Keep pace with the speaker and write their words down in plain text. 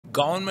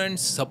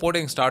Governments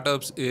supporting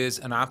startups is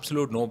an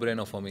absolute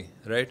no-brainer for me,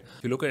 right?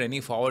 If you look at any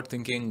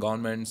forward-thinking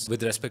governments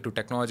with respect to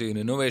technology and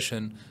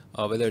innovation,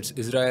 whether it's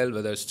Israel,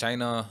 whether it's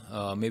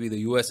China, maybe the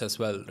US as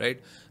well,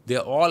 right? They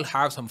all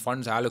have some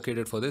funds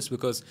allocated for this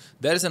because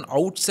there is an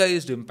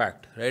outsized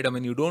impact, right? I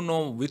mean, you don't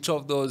know which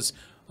of those,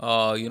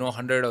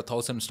 100 or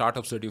 1,000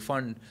 startups that you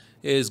fund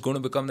is going to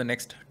become the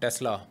next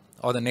Tesla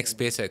or the next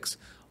SpaceX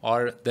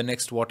or the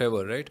next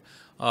whatever, right?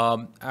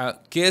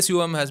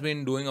 KSUM has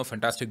been doing a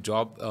fantastic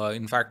job.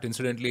 In fact,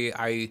 incidentally,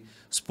 I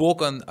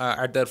spoke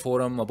at their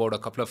forum about a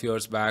couple of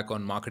years back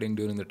on marketing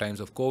during the times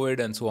of COVID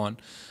and so on.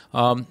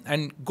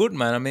 And good,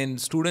 man. I mean,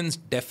 students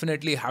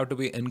definitely have to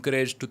be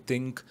encouraged to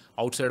think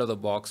outside of the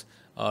box,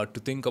 to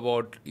think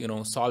about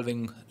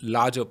solving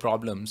larger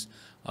problems.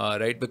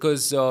 Right,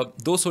 because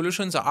those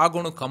solutions are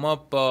going to come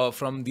up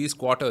from these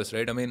quarters,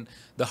 right? I mean,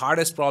 the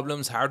hardest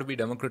problems have to be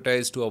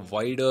democratized to a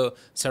wider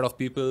set of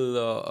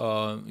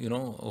people,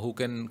 who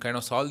can kind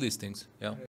of solve these things. Yeah.